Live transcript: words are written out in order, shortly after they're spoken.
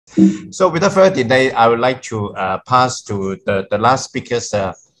So without further delay, I would like to pass to the last speaker,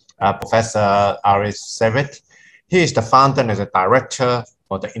 Professor Aris Savit. He is the founder and the director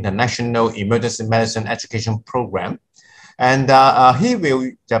for the International Emergency Medicine Education Program. And he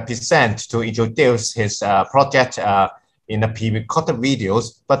will present to introduce his project in the pre-recorded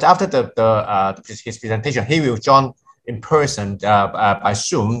videos. But after his presentation, he will join in person by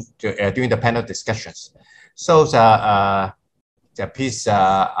Zoom during the panel discussions. So please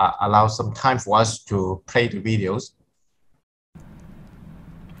allow some time for us to play the videos.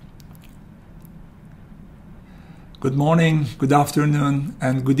 Good morning, good afternoon,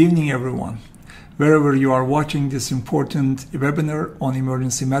 and good evening, everyone. Wherever you are watching this important webinar on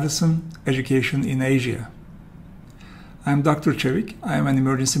emergency medicine education in Asia. I'm Dr. Çevik. I am an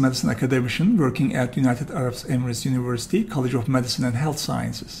emergency medicine academician working at United Arab Emirates University College of Medicine and Health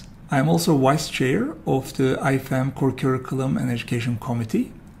Sciences. I am also Vice Chair of the IFEM Core Curriculum and Education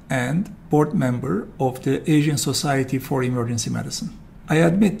Committee and Board Member of the Asian Society for Emergency Medicine. I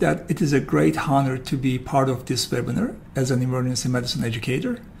admit that it is a great honor to be part of this webinar as an emergency medicine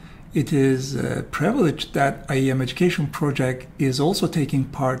educator. It is a privilege that IEM Education Project is also taking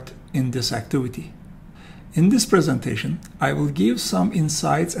part in this activity. In this presentation, I will give some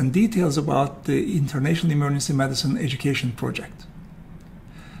insights and details about the International Emergency Medicine Education Project.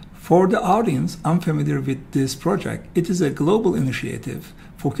 For the audience unfamiliar with this project, it is a global initiative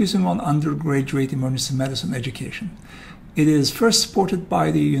focusing on undergraduate emergency medicine education. It is first supported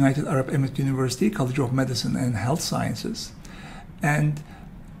by the United Arab Emirates University College of Medicine and Health Sciences and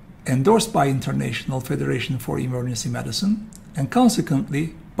endorsed by International Federation for Emergency Medicine and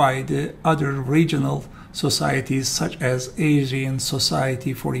consequently by the other regional societies such as Asian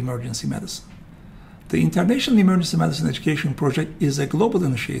Society for Emergency Medicine. The International Emergency Medicine Education Project is a global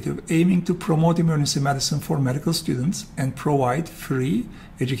initiative aiming to promote emergency medicine for medical students and provide free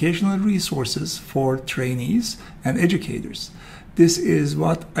educational resources for trainees and educators. This is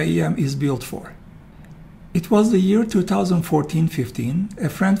what IEM is built for. It was the year 2014-15. A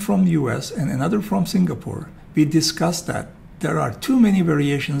friend from the US and another from Singapore, we discussed that there are too many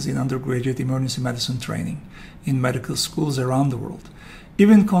variations in undergraduate emergency medicine training in medical schools around the world.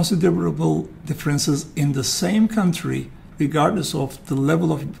 Even considerable differences in the same country, regardless of the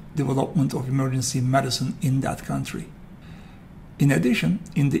level of development of emergency medicine in that country. In addition,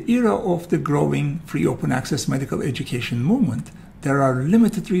 in the era of the growing free open access medical education movement, there are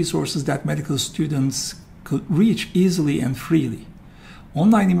limited resources that medical students could reach easily and freely.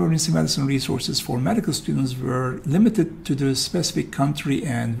 Online emergency medicine resources for medical students were limited to the specific country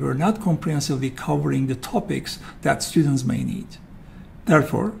and were not comprehensively covering the topics that students may need.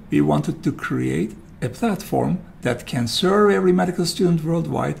 Therefore, we wanted to create a platform that can serve every medical student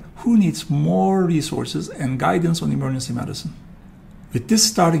worldwide who needs more resources and guidance on emergency medicine. With this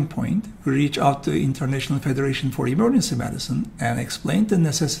starting point, we reached out to the International Federation for Emergency Medicine and explained the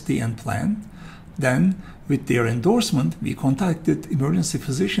necessity and plan. Then, with their endorsement, we contacted emergency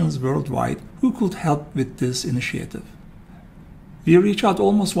physicians worldwide who could help with this initiative. We reached out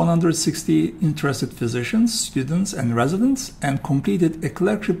almost 160 interested physicians, students, and residents and completed a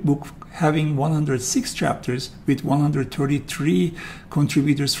clerkship book having 106 chapters with 133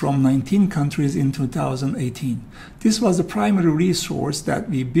 contributors from 19 countries in 2018. This was the primary resource that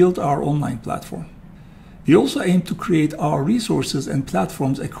we built our online platform. We also aim to create our resources and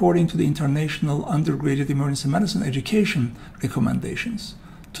platforms according to the International Undergraduate Emergency Medicine Education recommendations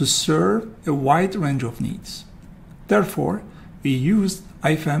to serve a wide range of needs. Therefore, we used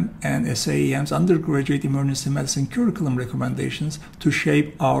IFEM and SAEM's undergraduate emergency medicine curriculum recommendations to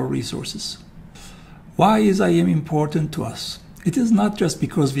shape our resources. Why is IEM important to us? It is not just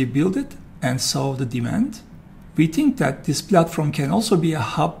because we build it and saw the demand. We think that this platform can also be a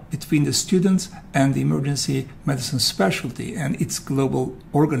hub between the students and the emergency medicine specialty and its global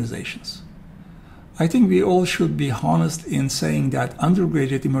organizations. I think we all should be honest in saying that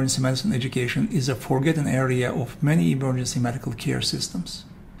undergraduate emergency medicine education is a forgotten area of many emergency medical care systems.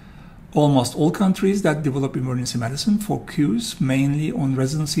 Almost all countries that develop emergency medicine focus mainly on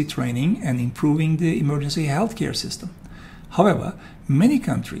residency training and improving the emergency healthcare system. However, many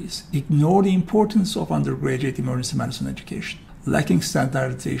countries ignore the importance of undergraduate emergency medicine education, lacking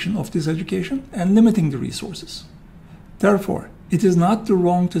standardization of this education and limiting the resources. Therefore, it is not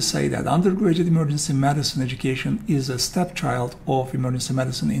wrong to say that undergraduate emergency medicine education is a stepchild of emergency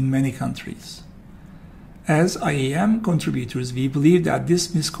medicine in many countries. As IEM contributors, we believe that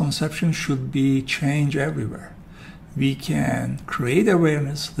this misconception should be changed everywhere. We can create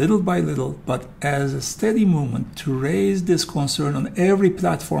awareness little by little, but as a steady movement to raise this concern on every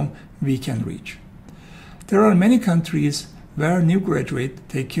platform we can reach. There are many countries where new graduates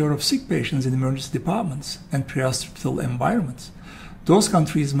take care of sick patients in emergency departments and pre-hospital environments. Those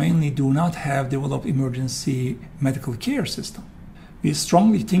countries mainly do not have developed emergency medical care system. We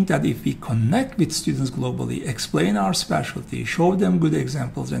strongly think that if we connect with students globally, explain our specialty, show them good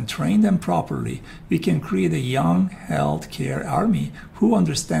examples, and train them properly, we can create a young healthcare army who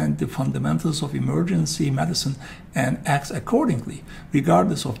understand the fundamentals of emergency medicine and acts accordingly,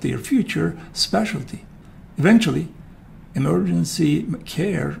 regardless of their future specialty. Eventually, emergency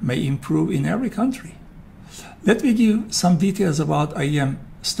care may improve in every country. Let me give some details about IEM,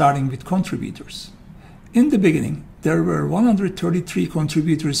 starting with contributors. In the beginning, there were 133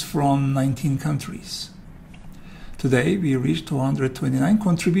 contributors from 19 countries. Today, we reached 229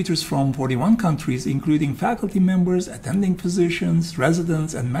 contributors from 41 countries, including faculty members, attending physicians,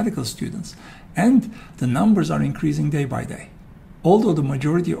 residents, and medical students, and the numbers are increasing day by day. Although the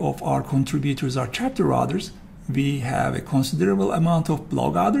majority of our contributors are chapter authors, we have a considerable amount of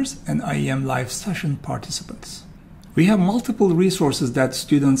blog authors and IEM live session participants. We have multiple resources that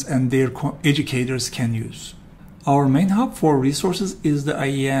students and their educators can use. Our main hub for resources is the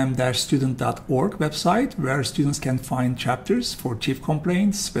IEM-student.org website, where students can find chapters for chief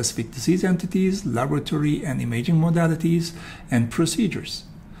complaints, specific disease entities, laboratory and imaging modalities, and procedures.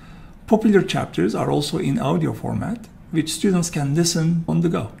 Popular chapters are also in audio format, which students can listen on the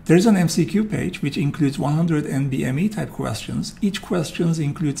go. There is an MCQ page which includes 100 NBME type questions. Each question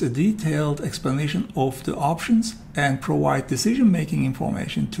includes a detailed explanation of the options and provide decision-making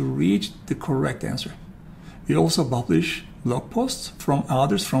information to reach the correct answer. We also publish blog posts from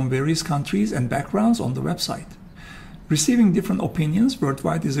authors from various countries and backgrounds on the website. Receiving different opinions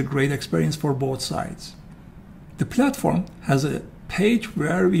worldwide is a great experience for both sides. The platform has a page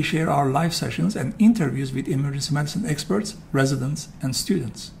where we share our live sessions and interviews with emergency medicine experts, residents, and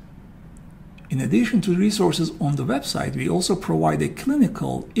students. In addition to resources on the website, we also provide a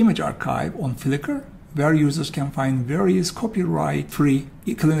clinical image archive on Flickr, where users can find various copyright-free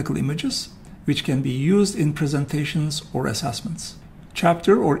clinical images, which can be used in presentations or assessments.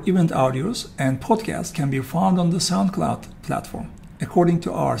 Chapter or event audios and podcasts can be found on the SoundCloud platform. According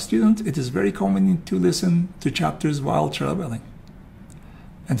to our students, it is very convenient to listen to chapters while traveling.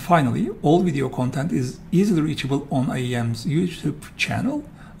 And finally, all video content is easily reachable on IEM's YouTube channel.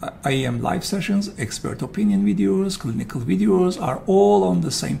 IEM live sessions, expert opinion videos, clinical videos are all on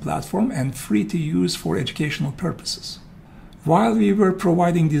the same platform and free to use for educational purposes. While we were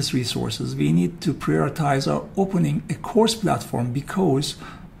providing these resources, we need to prioritize our opening a course platform because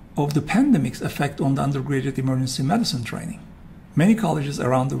of the pandemic's effect on the undergraduate emergency medicine training. Many colleges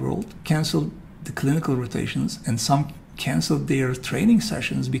around the world canceled the clinical rotations, and some canceled their training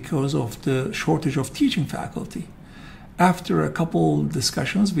sessions because of the shortage of teaching faculty. After a couple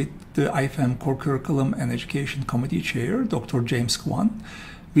discussions with the IFM Core Curriculum and Education Committee Chair, Dr. James Kwan,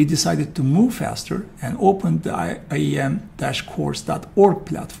 we decided to move faster and opened the IEM-course.org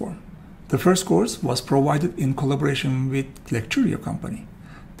platform. The first course was provided in collaboration with Lecturio Company.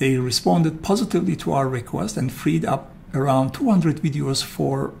 They responded positively to our request and freed up around 200 videos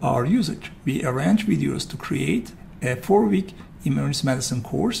for our usage. We arranged videos to create a 4-week emergency medicine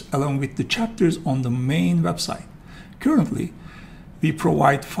course along with the chapters on the main website. Currently, we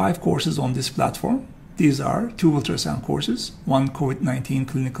provide 5 courses on this platform. These are 2 ultrasound courses, 1 COVID-19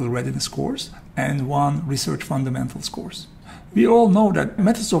 clinical readiness course, and 1 research fundamentals course. We all know that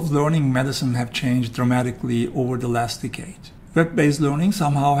methods of learning medicine have changed dramatically over the last decade. Web-based learning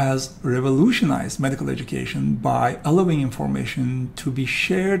somehow has revolutionized medical education by allowing information to be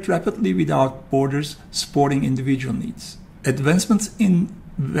shared rapidly without borders, supporting individual needs. Advancements in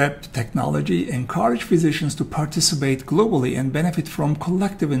web technology encourage physicians to participate globally and benefit from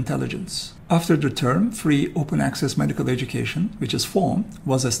collective intelligence. After the term Free Open Access Medical Education, which is FOAM,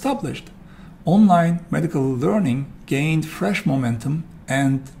 was established, online medical learning gained fresh momentum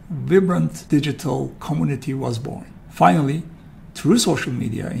and vibrant digital community was born. Finally, through social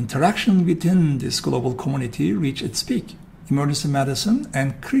media, interaction within this global community reached its peak. Emergency medicine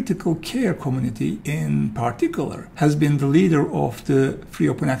and critical care community in particular has been the leader of the free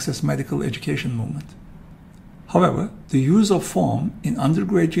open access medical education movement. However, the use of FOAM in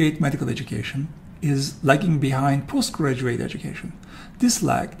undergraduate medical education is lagging behind postgraduate education. This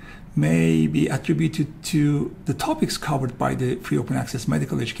lag may be attributed to the topics covered by the free open access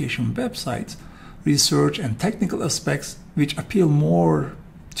medical education websites, research and technical aspects which appeal more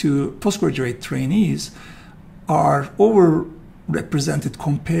to postgraduate trainees are overrepresented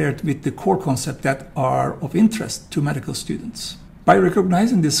compared with the core concepts that are of interest to medical students. By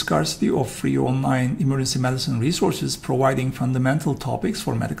recognizing the scarcity of free online emergency medicine resources providing fundamental topics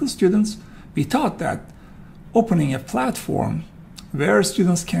for medical students, we thought that Opening a platform where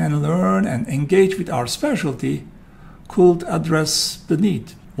students can learn and engage with our specialty could address the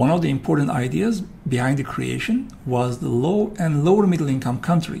need. One of the important ideas behind the creation was the low and lower middle income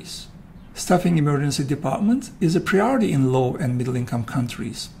countries. Staffing emergency departments is a priority in low and middle income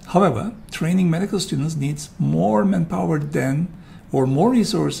countries. However, training medical students needs more manpower or more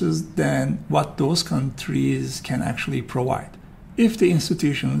resources than what those countries can actually provide. If the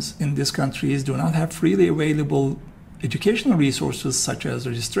institutions in these countries do not have freely available educational resources such as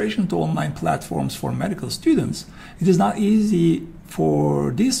registration to online platforms for medical students, it is not easy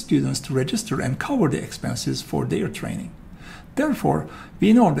for these students to register and cover the expenses for their training. Therefore,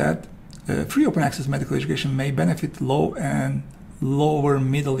 we know that free open access medical education may benefit low and lower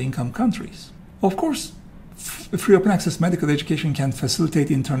middle income countries. Of course, free open access medical education can facilitate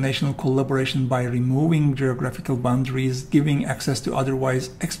international collaboration by removing geographical boundaries, giving access to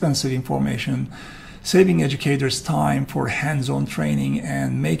otherwise expensive information, saving educators time for hands-on training,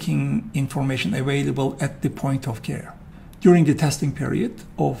 and making information available at the point of care. During the testing period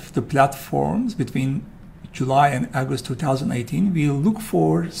of the platforms between July and August 2018, we'll look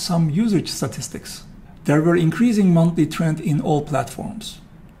for some usage statistics. There were increasing monthly trend in all platforms.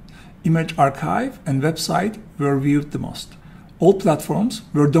 Image archive and website were viewed the most. All platforms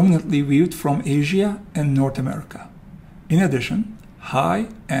were dominantly viewed from Asia and North America. In addition, high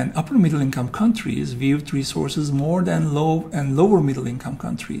and upper middle income countries viewed resources more than low and lower middle income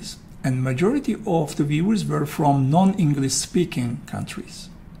countries, and majority of the viewers were from non-English speaking countries.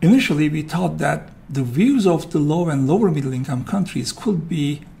 Initially, we thought that the views of the low and lower middle income countries could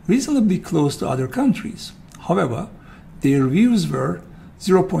be reasonably close to other countries. However, their views were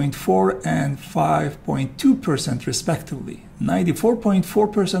 0.4 and 5.2% respectively.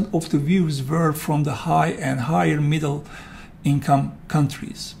 94.4% of the views were from the high and higher middle income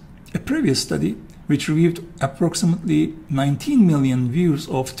countries. A previous study, which reviewed approximately 19 million views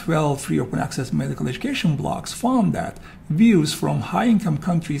of 12 free open access medical education blogs, found that views from high-income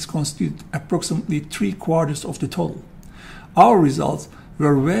countries constitute approximately 3/4 of the total. Our results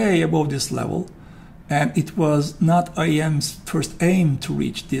were way above this level, and it was not IEM's first aim to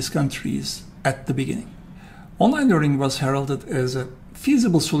reach these countries at the beginning. Online learning was heralded as a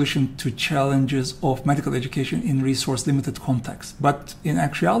feasible solution to challenges of medical education in resource-limited contexts, but in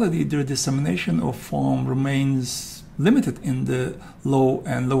actuality, their dissemination of form remains limited in the low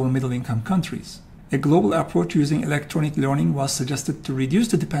and lower middle-income countries. A global approach using electronic learning was suggested to reduce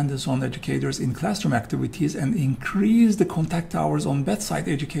the dependence on educators in classroom activities and increase the contact hours on bedside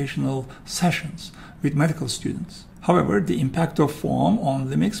educational sessions with medical students. However, the impact of FOAM on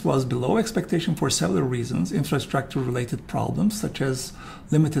LIMICs was below expectation for several reasons: infrastructure-related problems such as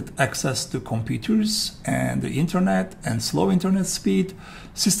limited access to computers and the internet and slow internet speed,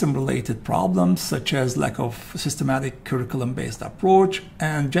 system-related problems such as lack of systematic curriculum-based approach,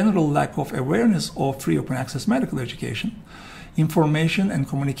 and general lack of awareness of free open access medical education. Information and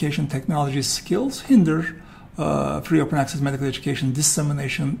communication technology skills hinder free open access medical education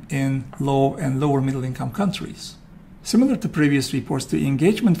dissemination in low and lower middle income countries. Similar to previous reports, the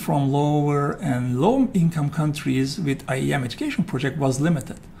engagement from lower and low income countries with IEM education project was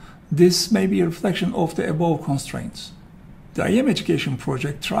limited. This may be a reflection of the above constraints. The IEM education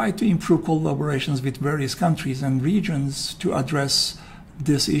project tried to improve collaborations with various countries and regions to address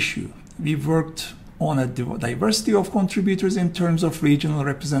this issue. We worked on a diversity of contributors in terms of regional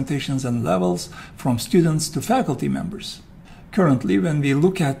representations and levels, from students to faculty members. Currently, when we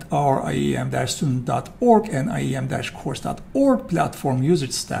look at our IEM-student.org and IEM-course.org platform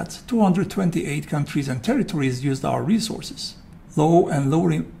usage stats, 228 countries and territories used our resources. Low and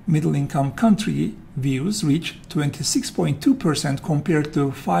lower middle income country views reached 26.2% compared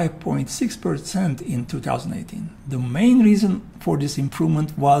to 5.6% in 2018. The main reason for this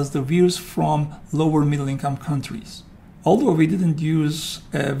improvement was the views from lower middle income countries. Although we didn't use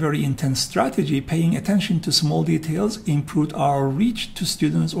a very intense strategy, paying attention to small details improved our reach to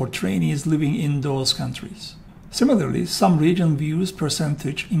students or trainees living in those countries. Similarly, some region views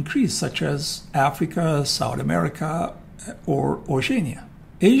percentage increased, such as Africa, South America, or Oceania.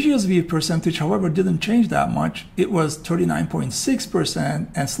 Asia's view percentage, however, didn't change that much. It was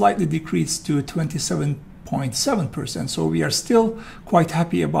 39.6% and slightly decreased to 27.7%. So we are still quite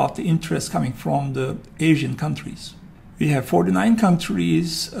happy about the interest coming from the Asian countries. We have 49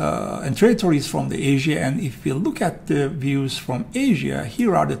 countries and territories from the Asia, and if we look at the views from Asia,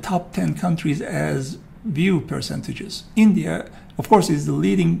 here are the top 10 countries as view percentages. India, of course, is the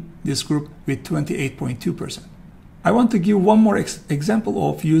leading this group with 28.2%. I want to give one more example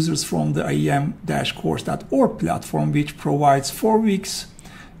of users from the IEM-course.org platform, which provides 4 weeks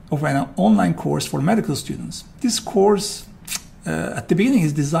of an online course for medical students. This course at the beginning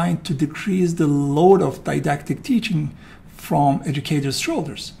is designed to decrease the load of didactic teaching from educators'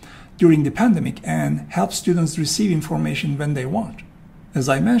 shoulders during the pandemic and help students receive information when they want. As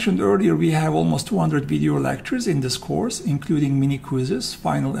I mentioned earlier, we have almost 200 video lectures in this course, including mini quizzes,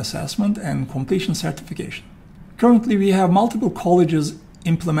 final assessment, and completion certification. Currently, we have multiple colleges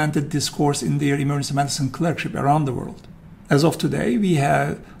implemented this course in their emergency medicine clerkship around the world. As of today, we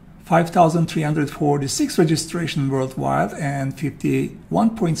have 5,346 registrations worldwide, and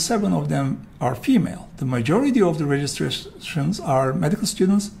 51.7 of them are female. The majority of the registrations are medical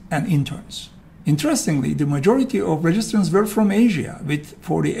students and interns. Interestingly, the majority of registrants were from Asia, with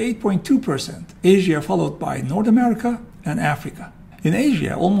 48.2%, Asia followed by North America and Africa. In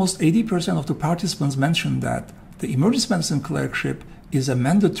Asia, almost 80% of the participants mentioned that the emergency medicine clerkship is a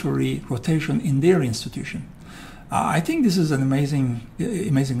mandatory rotation in their institution. I think this is an amazing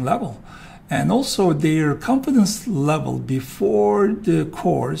level. And also their confidence level before the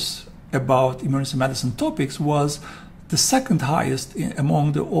course about emergency medicine topics was the second highest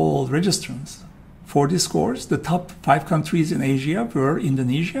among all registrants. For this course, the top 5 countries in Asia were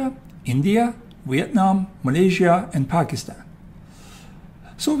Indonesia, India, Vietnam, Malaysia, and Pakistan.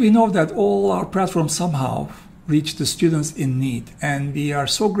 So we know that all our platforms somehow reach the students in need, and we are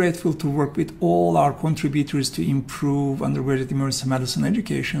so grateful to work with all our contributors to improve undergraduate emergency medicine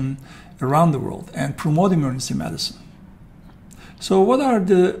education around the world and promote emergency medicine. So what are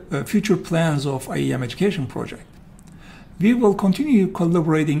the future plans of IEM Education Project? We will continue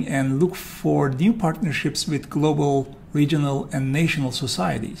collaborating and look for new partnerships with global, regional, and national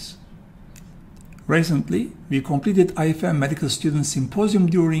societies. Recently, we completed IFM Medical Student Symposium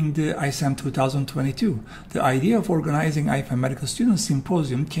during the ISEM 2022. The idea of organizing IFM Medical Student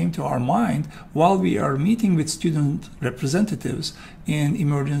Symposium came to our mind while we are meeting with student representatives in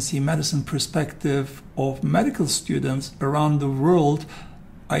emergency medicine perspective of medical students around the world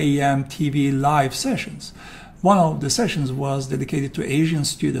IEM TV live sessions. One of the sessions was dedicated to Asian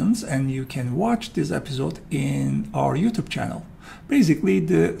students, and you can watch this episode in our YouTube channel. Basically,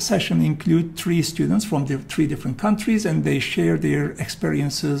 the session includes 3 students from the 3 different countries, and they share their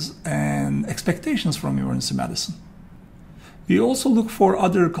experiences and expectations from emergency medicine. We also look for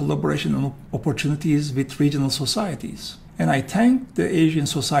other collaboration opportunities with regional societies. And I thank the Asian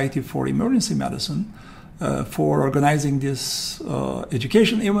Society for Emergency Medicine for organizing this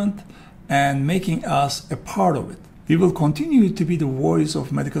education event and making us a part of it. We will continue to be the voice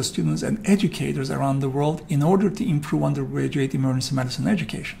of medical students and educators around the world in order to improve undergraduate emergency medicine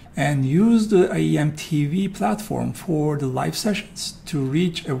education and use the IEM TV platform for the live sessions to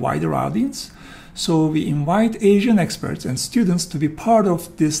reach a wider audience. So we invite Asian experts and students to be part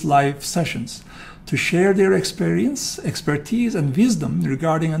of these live sessions to share their experience, expertise, and wisdom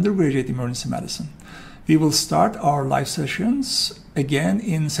regarding undergraduate emergency medicine. We will start our live sessions again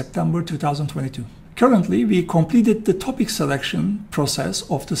in September 2022. Currently, we completed the topic selection process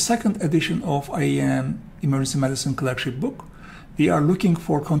of the 2nd edition of IEM Emergency Medicine Clerkship book. We are looking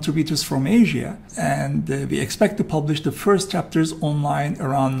for contributors from Asia, and we expect to publish the first chapters online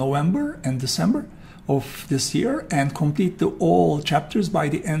around November and December of this year and complete all chapters by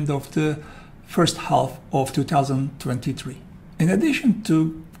the end of the first half of 2023. In addition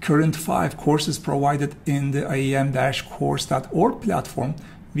to current 5 courses provided in the IEM-course.org platform,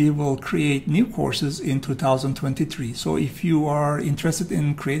 we will create new courses in 2023. So if you are interested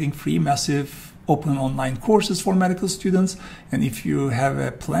in creating free, massive, open online courses for medical students, and if you have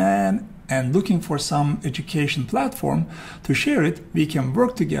a plan and looking for some education platform to share it, we can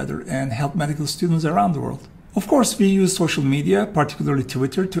work together and help medical students around the world. Of course, we use social media, particularly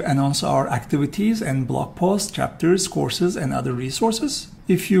Twitter, to announce our activities and blog posts, chapters, courses, and other resources.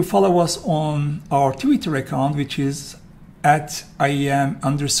 If you follow us on our Twitter account, which is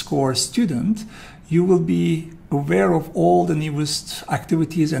 @IEM_student, you will be aware of all the newest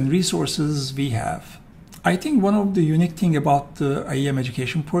activities and resources we have. I think one of the unique things about the IEM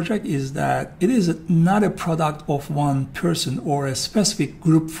Education Project is that it is not a product of one person or a specific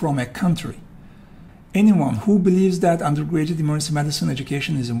group from a country. Anyone who believes that undergraduate emergency medicine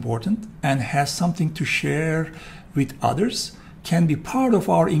education is important and has something to share with others can be part of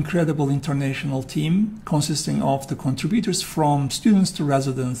our incredible international team consisting of the contributors from students to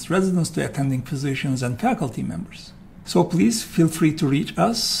residents, residents to attending physicians and faculty members. So please feel free to reach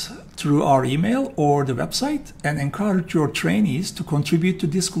us through our email or the website and encourage your trainees to contribute to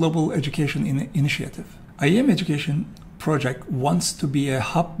this global education initiative. IEM Education Project wants to be a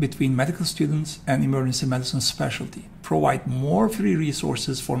hub between medical students and emergency medicine specialty, provide more free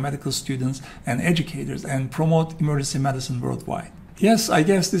resources for medical students and educators, and promote emergency medicine worldwide. Yes, I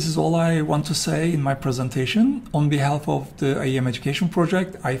guess this is all I want to say in my presentation. On behalf of the IEM Education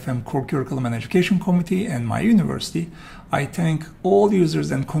Project, IFM Core Curriculum and Education Committee, and my university, I thank all users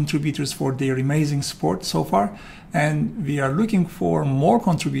and contributors for their amazing support so far, and we are looking for more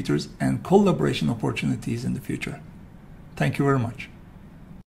contributors and collaboration opportunities in the future. Thank you very much.